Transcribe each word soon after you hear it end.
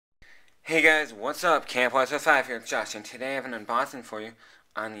Hey guys, what's up? CandyShell here, Josh, and today I have an unboxing for you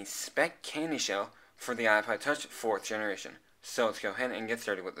on the Speck CandyShell for the iPod Touch 4th generation. So let's go ahead and get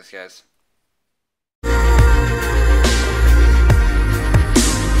started with this, guys.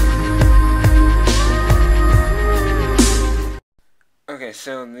 Okay,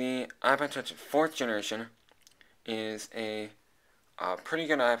 so the iPod Touch 4th generation is a pretty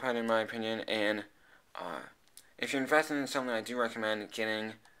good iPod in my opinion, and if you're investing in something, I do recommend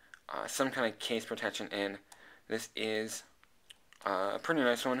getting some kind of case protection in. This is a pretty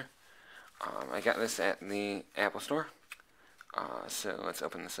nice one. I got this at the Apple Store. So let's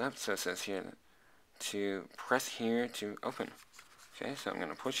open this up. So it says here to press here to open. Okay, so I'm going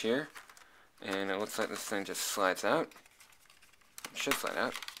to push here, and it looks like this thing just slides out. It should slide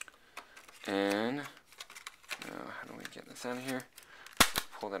out. And how do we get this out of here?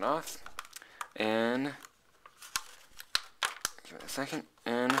 Pull that off, and give it a second,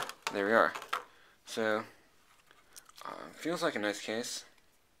 and there we are. So feels like a nice case.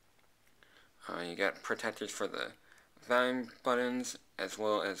 You got protectors for the volume buttons as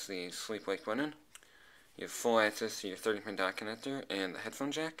well as the sleep wake button. You have full access to your 30-pin dock connector and the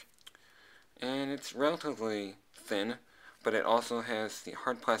headphone jack. And it's relatively thin, but it also has the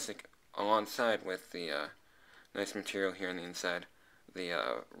hard plastic alongside with the nice material here on the inside, the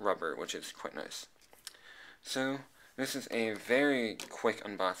rubber, which is quite nice. So this is a very quick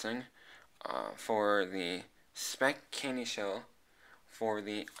unboxing for the Speck CandyShell for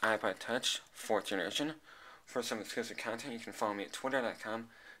the iPod Touch 4th generation. For some exclusive content, you can follow me at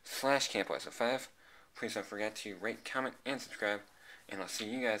twitter.com/CandyShell5. Please don't forget to rate, comment, and subscribe, and I'll see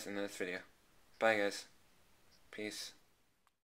you guys in the next video. Bye, guys. Peace.